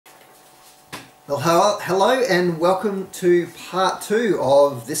Well, hello and welcome to part two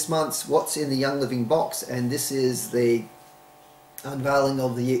of this month's What's in the Young Living box, and this is the unveiling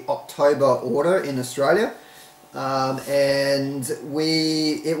of the October order in Australia. It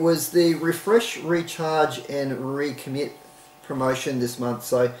was the Refresh, Recharge and Recommit promotion this month,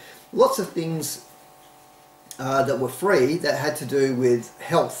 so lots of things that were free that had to do with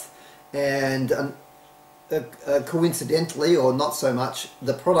health, and coincidentally, or not so much,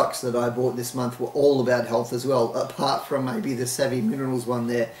 the products that I bought this month were all about health as well, apart from maybe the Savvy Minerals one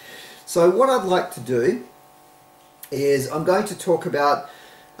there. So what I'd like to do is I'm going to talk about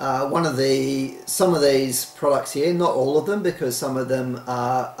some of these products here, not all of them because some of them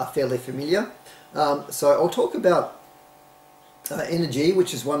are fairly familiar. So I'll talk about Energy,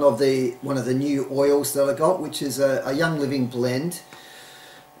 which is one of the new oils that I got, which is a Young Living blend.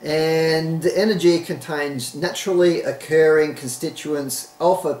 And the Energy contains naturally occurring constituents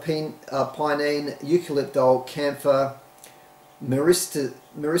alpha-pinene, eucalyptol, camphor,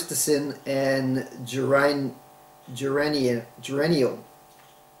 myristicin and geraniol.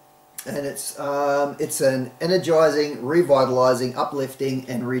 And it's an energizing, revitalizing, uplifting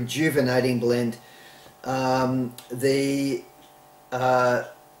and rejuvenating blend. The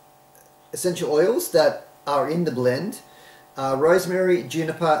essential oils that are in the blend: rosemary,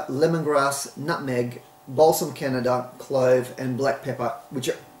 juniper, lemongrass, nutmeg, balsam Canada, clove and black pepper, which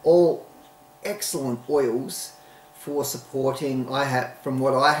are all excellent oils for supporting, from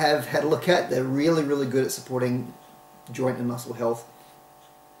what I have had a look at, they're really good at supporting joint and muscle health.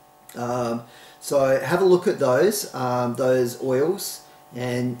 So have a look at those oils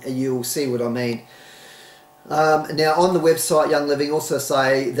and you'll see what I mean. Now on the website Young Living also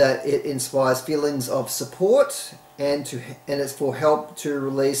say that it inspires feelings of support and it's for help to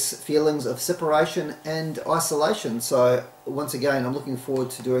release feelings of separation and isolation. So once again, I'm looking forward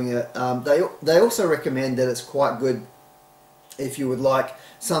to doing it. They also recommend that it's quite good if you would like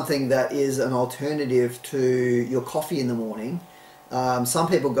something that is an alternative to your coffee in the morning. Some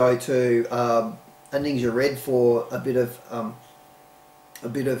people go to a Ninja Red for a bit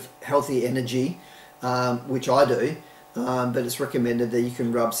of healthy energy, which I do. But it's recommended that you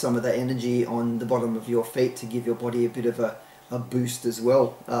can rub some of that Energy on the bottom of your feet to give your body a bit of a boost as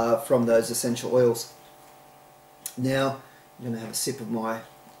well from those essential oils. Now I'm going to have a sip of my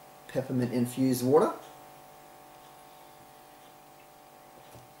peppermint infused water.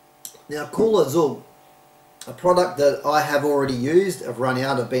 Now Cool Azul, a product that I have already used. I've run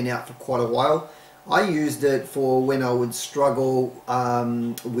out, I've been out for quite a while. I used it for when I would struggle I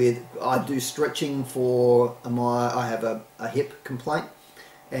do stretching for I have a hip complaint,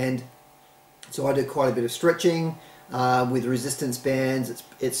 and so I do quite a bit of stretching with resistance bands.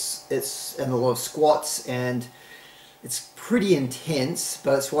 It's and a lot of squats, and it's pretty intense,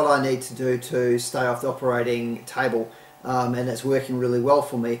 but it's what I need to do to stay off the operating table, and it's working really well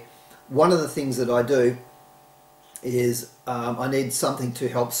for me. One of the things that I do is I need something to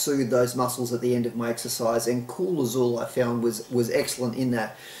help soothe those muscles at the end of my exercise, and Cool Azul I found was excellent in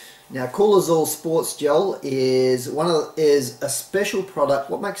that. Now Cool Azul Sports Gel is a special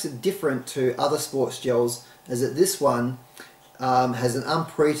product. What makes it different to other sports gels is that this one has an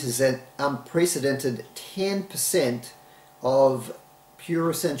unprecedented 10% of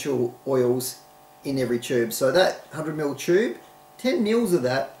pure essential oils in every tube. So that 100 ml tube, 10 mils of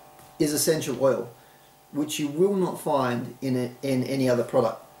that is essential oil, which you will not find in any other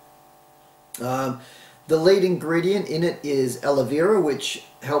product. The lead ingredient in it is aloe vera, which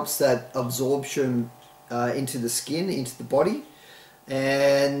helps that absorption into the skin, into the body,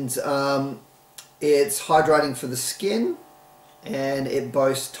 and it's hydrating for the skin, and it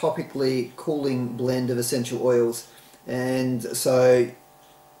boasts topically cooling blend of essential oils. And so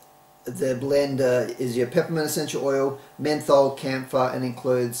the blend is your peppermint essential oil, menthol, camphor, and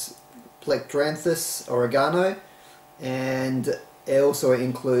includes plectranthus, oregano, and it also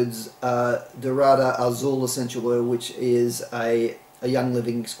includes Dorada Azul essential oil, which is a Young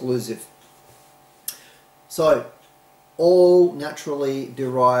Living exclusive. So all naturally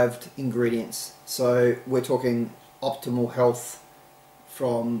derived ingredients, so we're talking optimal health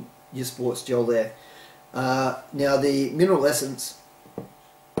from your sports gel there. Now the mineral essence,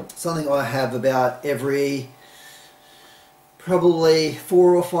 something I have about every probably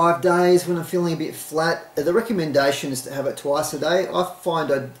 4 or 5 days when I'm feeling a bit flat. The recommendation is to have it twice a day. I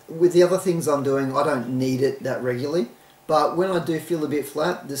find with the other things I'm doing, I don't need it that regularly, but when I do feel a bit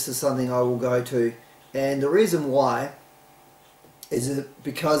flat, this is something I will go to. And the reason why is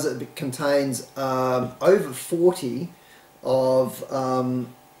because it contains over 40 of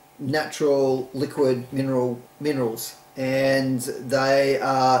natural liquid minerals, and they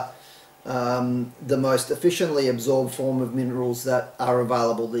are the most efficiently absorbed form of minerals that are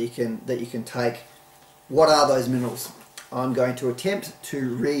available that you can take. What are those minerals? I'm going to attempt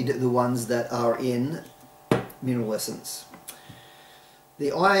to read the ones that are in Mineral Essence.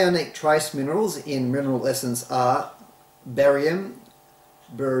 The ionic trace minerals in Mineral Essence are barium,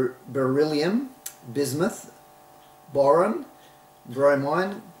 beryllium, bismuth, boron,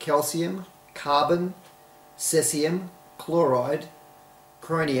 bromine, calcium, carbon, cesium, chloride,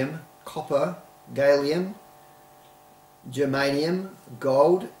 chromium, copper, gallium, germanium,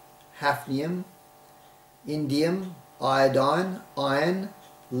 gold, hafnium, indium, iodine, iron,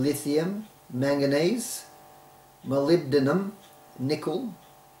 lithium, manganese, molybdenum, nickel,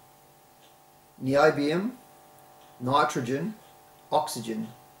 niobium, nitrogen, oxygen,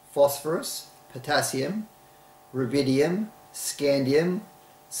 phosphorus, potassium, rubidium, scandium,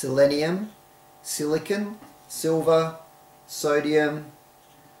 selenium, silicon, silver, sodium,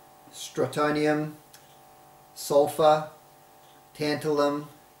 strontium, sulfur, tantalum,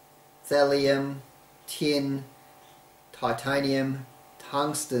 thallium, tin, titanium,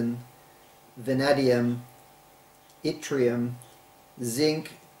 tungsten, vanadium, yttrium,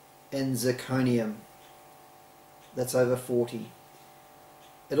 zinc, and zirconium. That's over 40.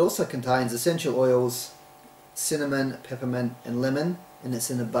 It also contains essential oils, cinnamon, peppermint, and lemon, and it's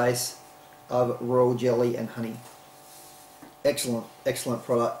in a base of royal jelly and honey. Excellent, excellent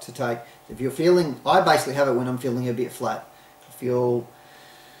product to take. If you're feeling, I basically have it when I'm feeling a bit flat. I feel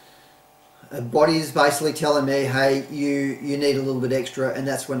body's basically telling me, hey, you need a little bit extra, and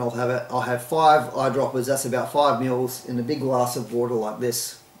that's when I'll have it. I'll have 5 eyedroppers, that's about 5 mils in a big glass of water like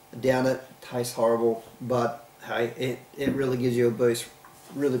this. Down it, tastes horrible, but hey, it really gives you a boost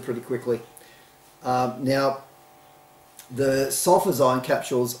really pretty quickly. Now, the sulfazyme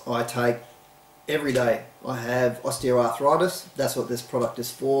capsules I take every day. I have osteoarthritis, that's what this product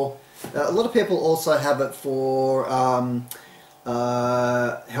is for. A lot of people also have it for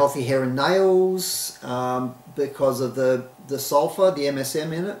healthy hair and nails because of the sulfur, the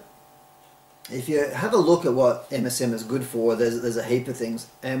MSM in it. If you have a look at what MSM is good for, there's a heap of things,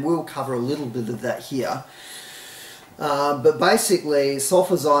 and we'll cover a little bit of that here. But basically,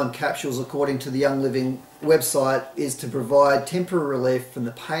 sulfazyme capsules, according to the Young Living website, is to provide temporary relief from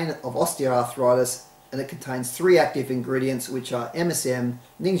the pain of osteoarthritis, and it contains 3 active ingredients, which are MSM,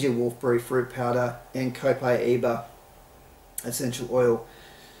 Ningxia wolfberry fruit powder, and copaiba essential oil.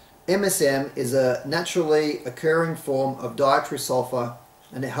 MSM is a naturally occurring form of dietary sulfur,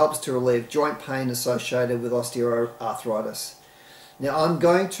 and it helps to relieve joint pain associated with osteoarthritis. Now I'm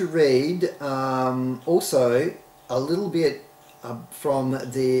going to read also a little bit from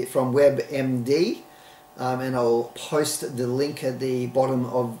WebMD, and I'll post the link at the bottom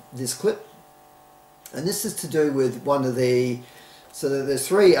of this clip. And this is to do with one of the, so there's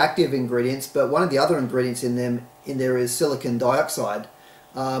 3 active ingredients, but one of the other ingredients in there is silicon dioxide,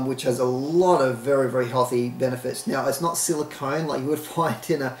 which has a lot of very, very healthy benefits. Now, it's not silicone like you would find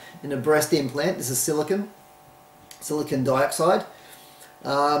in a breast implant. This is silicon dioxide.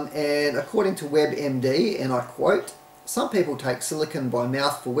 And according to WebMD, and I quote, "Some people take silicon by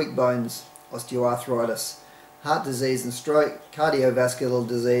mouth for weak bones, osteoarthritis, heart disease and stroke, cardiovascular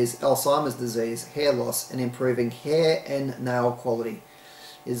disease, Alzheimer's disease, hair loss, and improving hair and nail quality.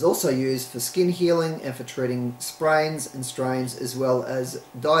 It is also used for skin healing and for treating sprains and strains, as well as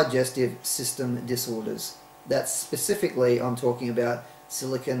digestive system disorders." That's specifically, I'm talking about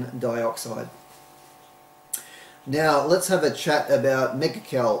silicon dioxide. Now let's have a chat about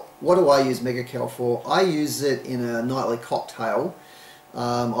Megacal. What do I use Megacal for? I use it in a nightly cocktail.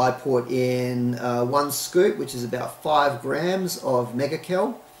 I put in 1 scoop, which is about 5 grams of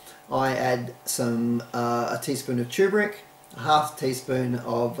Megacal. I add some a teaspoon of turmeric, a half teaspoon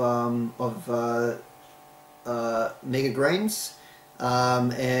of mega greens,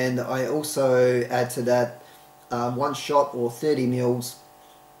 and I also add to that 1 shot or 30 mils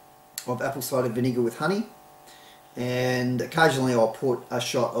of apple cider vinegar with honey, and occasionally I'll put a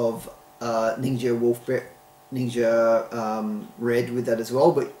shot of Ningxia red with that as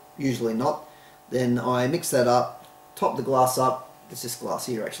well, but usually not. Then I mix that up, top the glass up, it's this glass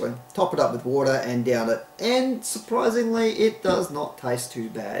here actually, top it up with water and down it, and surprisingly it does not taste too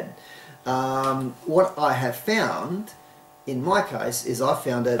bad. What I have found in my case is I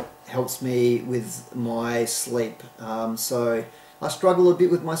found it helps me with my sleep. So I struggle a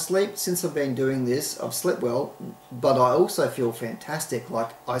bit with my sleep. Since I've been doing this, I've slept well, but I also feel fantastic.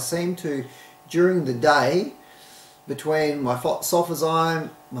 Like I seem to, during the day, between my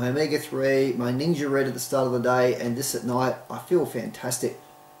sulfazyme, my omega-3, my Ningxia red at the start of the day, and this at night, I feel fantastic.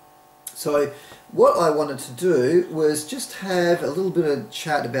 So what I wanted to do was just have a little bit of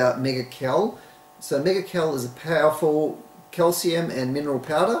chat about MegaCal. So MegaCal is a powerful calcium and mineral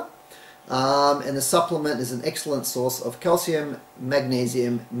powder, and the supplement is an excellent source of calcium,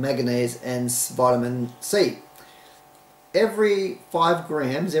 magnesium, manganese and vitamin C. Every 5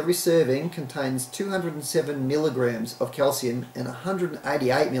 grams, every serving contains 207 milligrams of calcium and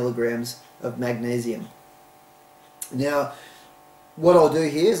 188 milligrams of magnesium. Now, what I'll do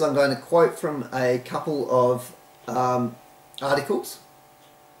here is I'm going to quote from a couple of articles,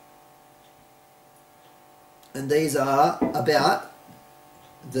 and these are about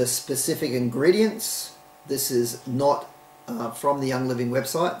the specific ingredients. This is not from the Young Living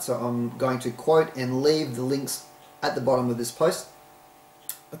website, so I'm going to quote and leave the links at the bottom of this post.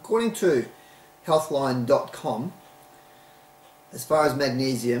 According to healthline.com, as far as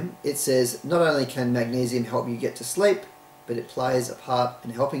magnesium, it says not only can magnesium help you get to sleep, but it plays a part in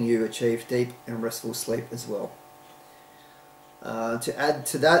helping you achieve deep and restful sleep as well. To add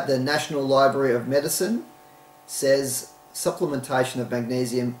to that, the National Library of Medicine says supplementation of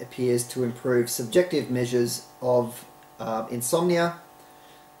magnesium appears to improve subjective measures of insomnia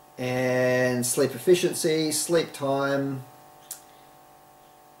and sleep efficiency, sleep time,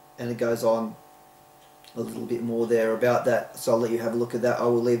 and it goes on a little bit more there about that, so I'll let you have a look at that. I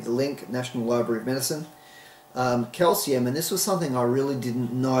will leave the link, National Library of Medicine. Calcium, and this was something I really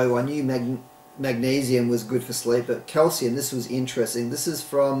didn't know. I knew magnesium was good for sleep, but calcium, this was interesting. This is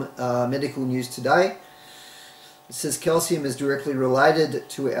from Medical News Today. It says calcium is directly related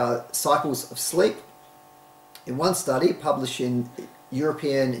to our cycles of sleep. In one study published in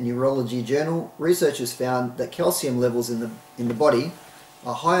European Neurology Journal, researchers found that calcium levels in the body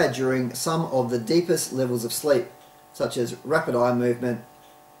are higher during some of the deepest levels of sleep, such as rapid eye movement.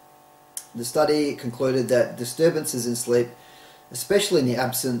 The study concluded that disturbances in sleep, especially in the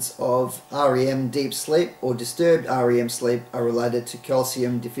absence of REM deep sleep or disturbed REM sleep, are related to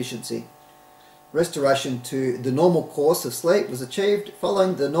calcium deficiency. Restoration to the normal course of sleep was achieved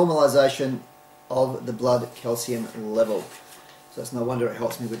following the normalization of the blood calcium level. So it's no wonder it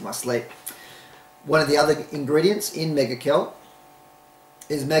helps me with my sleep. One of the other ingredients in MegaCal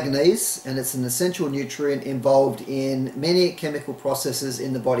is manganese, and it's an essential nutrient involved in many chemical processes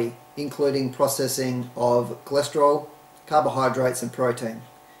in the body, including processing of cholesterol, carbohydrates and protein.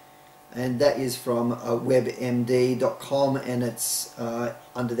 And that is from webmd.com, and it's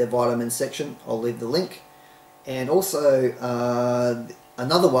under their vitamins section. I'll leave the link. And also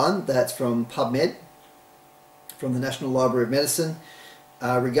another one that's from PubMed, from the National Library of Medicine,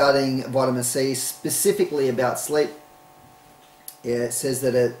 regarding vitamin C, specifically about sleep. It says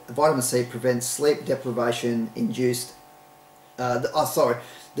that vitamin C prevents sleep deprivation induced.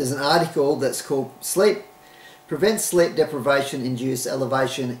 There's an article that's called Prevents sleep deprivation induced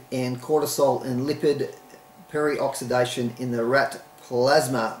elevation in cortisol and lipid peroxidation in the rat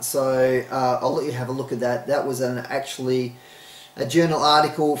plasma. So I'll let you have a look at that. That was actually a journal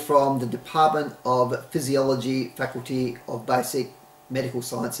article from the Department of Physiology, Faculty of Basic Medical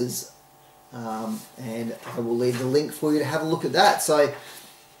Sciences, and I will leave the link for you to have a look at that. So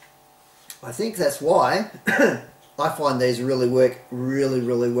I think that's why I find these really work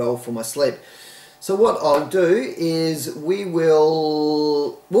really well for my sleep. So what I'll do is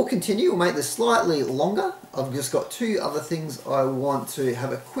we'll continue. We'll make this slightly longer. I've just got 2 other things I want to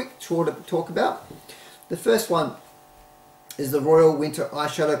have a quick talk about. The first one is the Royal Winter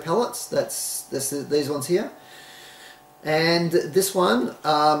Eyeshadow Palettes. That's these ones here. And this one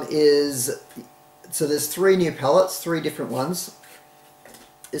so there's 3 new palettes, 3 different ones.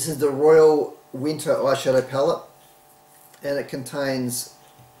 This is the Royal Winter Eyeshadow Palette, and it contains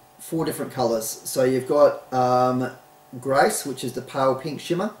 4 different colours. So you've got Grace, which is the pale pink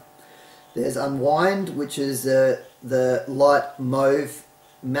shimmer. There's Unwind, which is the light mauve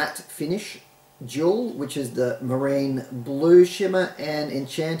matte finish. Jewel, which is the marine blue shimmer, and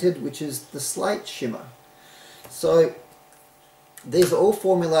Enchanted, which is the slate shimmer. So these are all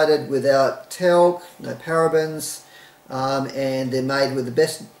formulated without talc, no parabens, and they're made with the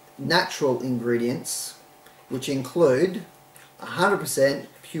best natural ingredients, which include 100%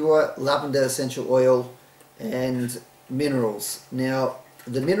 pure lavender essential oil and minerals. Now,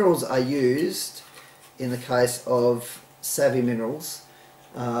 the minerals are used in the case of Savvy Minerals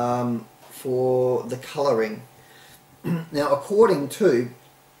for the colouring. Now, according to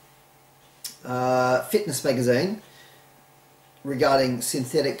Fitness Magazine, regarding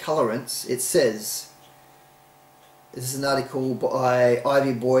synthetic colorants, it says, this is an article by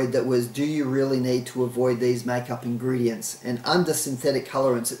Ivy Boyd that was, do you really need to avoid these makeup ingredients? And under synthetic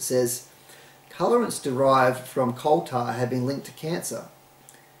colorants it says, colorants derived from coal tar have been linked to cancer.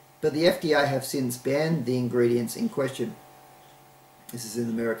 but the FDA have since banned the ingredients in question. This is in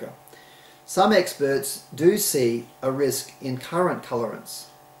America. Some experts do see a risk in current colorants,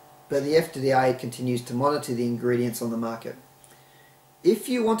 but the FDA continues to monitor the ingredients on the market. If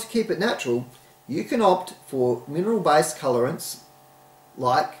you want to keep it natural, you can opt for mineral-based colorants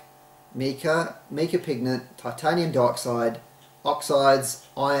like mica, mica pigment, titanium dioxide, oxides,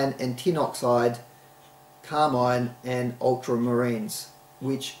 iron and tin oxide, carmine and ultramarines,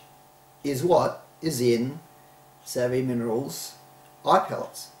 which is what is in Savvy Minerals eye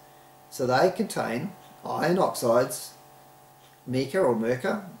pellets. So they contain iron oxides, mica or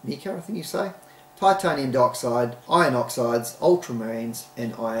mica I think you say, titanium dioxide, iron oxides, ultramarines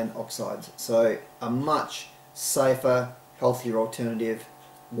and iron oxides. So a much safer, healthier alternative.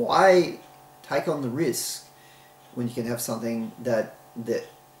 Why take on the risk when you can have something that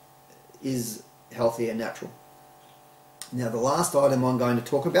is healthy and natural? Now the last item I'm going to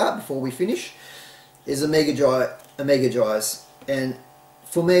talk about before we finish is Omega Dries. And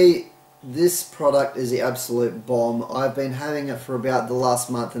for me, this product is the absolute bomb. I've been having it for about the last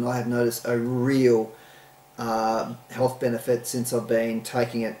month and I have noticed a real health benefit since I've been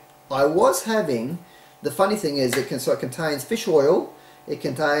taking it. I was having, the funny thing is it contains fish oil, it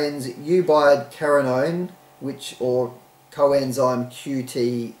contains eubiocarinone, or coenzyme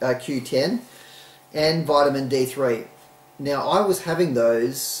Q10, and vitamin D3. Now I was having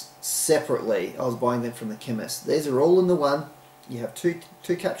those separately. I was buying them from the chemist. These are all in the one. You have two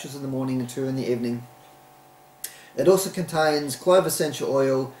capsules in the morning and 2 in the evening. It also contains clove essential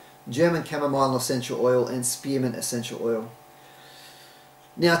oil, German chamomile essential oil and spearmint essential oil.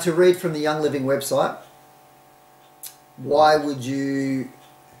 Now to read from the Young Living website, why would you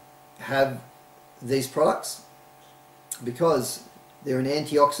have these products? Because they're an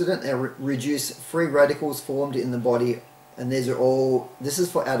antioxidant. They reduce free radicals formed in the body, and this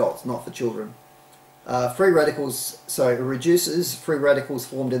is for adults, not for children. It reduces free radicals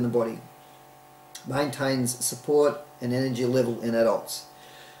formed in the body, maintains support and energy level in adults,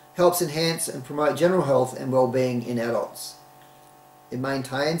 helps enhance and promote general health and well-being in adults. It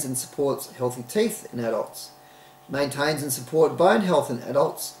maintains and supports healthy teeth in adults, maintains and support bone health in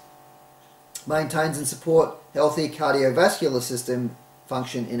adults, maintains and support healthy cardiovascular system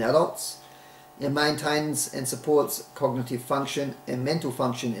function in adults, and maintains and supports cognitive function and mental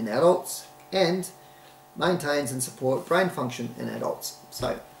function in adults, and maintains and support brain function in adults.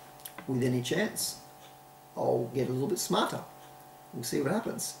 So with any chance I'll get a little bit smarter. We'll see what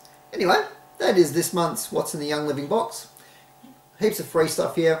happens. Anyway, that is this month's What's in the Young Living box. Heaps of free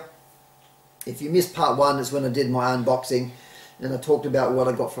stuff here. If you missed part 1, it's when I did my unboxing and I talked about what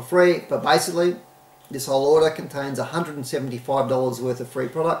I got for free. But basically this whole order contains $175 worth of free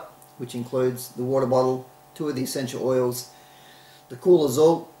product, which includes the water bottle, 2 of the essential oils, the Cool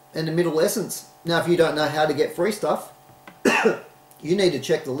Azul and the mineral essence. Now if you don't know how to get free stuff, you need to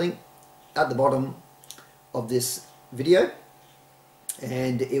check the link at the bottom of this video,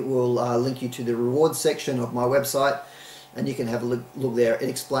 and it will link you to the rewards section of my website, and you can have a look there. It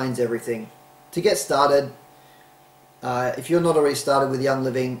explains everything. To get started, if you're not already started with Young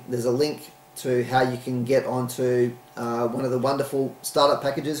Living, there's a link to how you can get onto one of the wonderful startup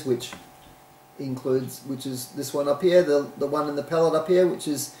packages, which is this one up here, the one in the palette up here, which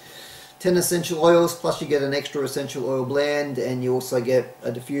is 10 essential oils, plus you get an extra essential oil blend, and you also get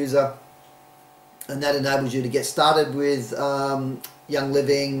a diffuser, and that enables you to get started with Young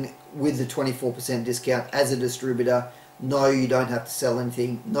Living with the 24% discount as a distributor. No, you don't have to sell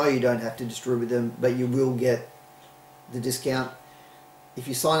anything. No, you don't have to distribute them, but you will get the discount. If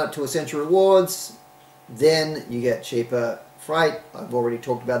you sign up to Essential Rewards, then you get cheaper freight. I've already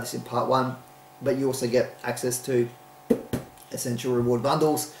talked about this in part 1, but you also get access to Essential Reward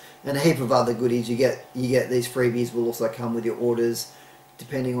bundles and a heap of other goodies. You get these freebies will also come with your orders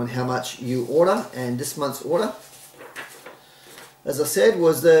depending on how much you order. And this month's order, as I said,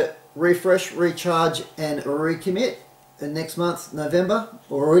 was the refresh, recharge and recommit. And next month, November,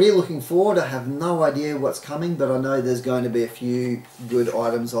 already looking forward. I have no idea what's coming, but I know there's going to be a few good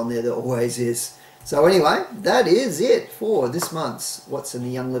items on there. There always is. So anyway, that is it for this month's What's in the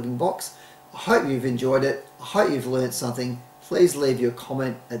Young Living box. I hope you've enjoyed it. I hope you've learned something. Please leave your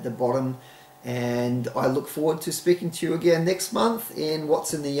comment at the bottom, and I look forward to speaking to you again next month in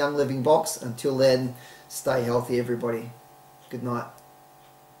What's in the Young Living box. Until then, stay healthy everybody. Good night.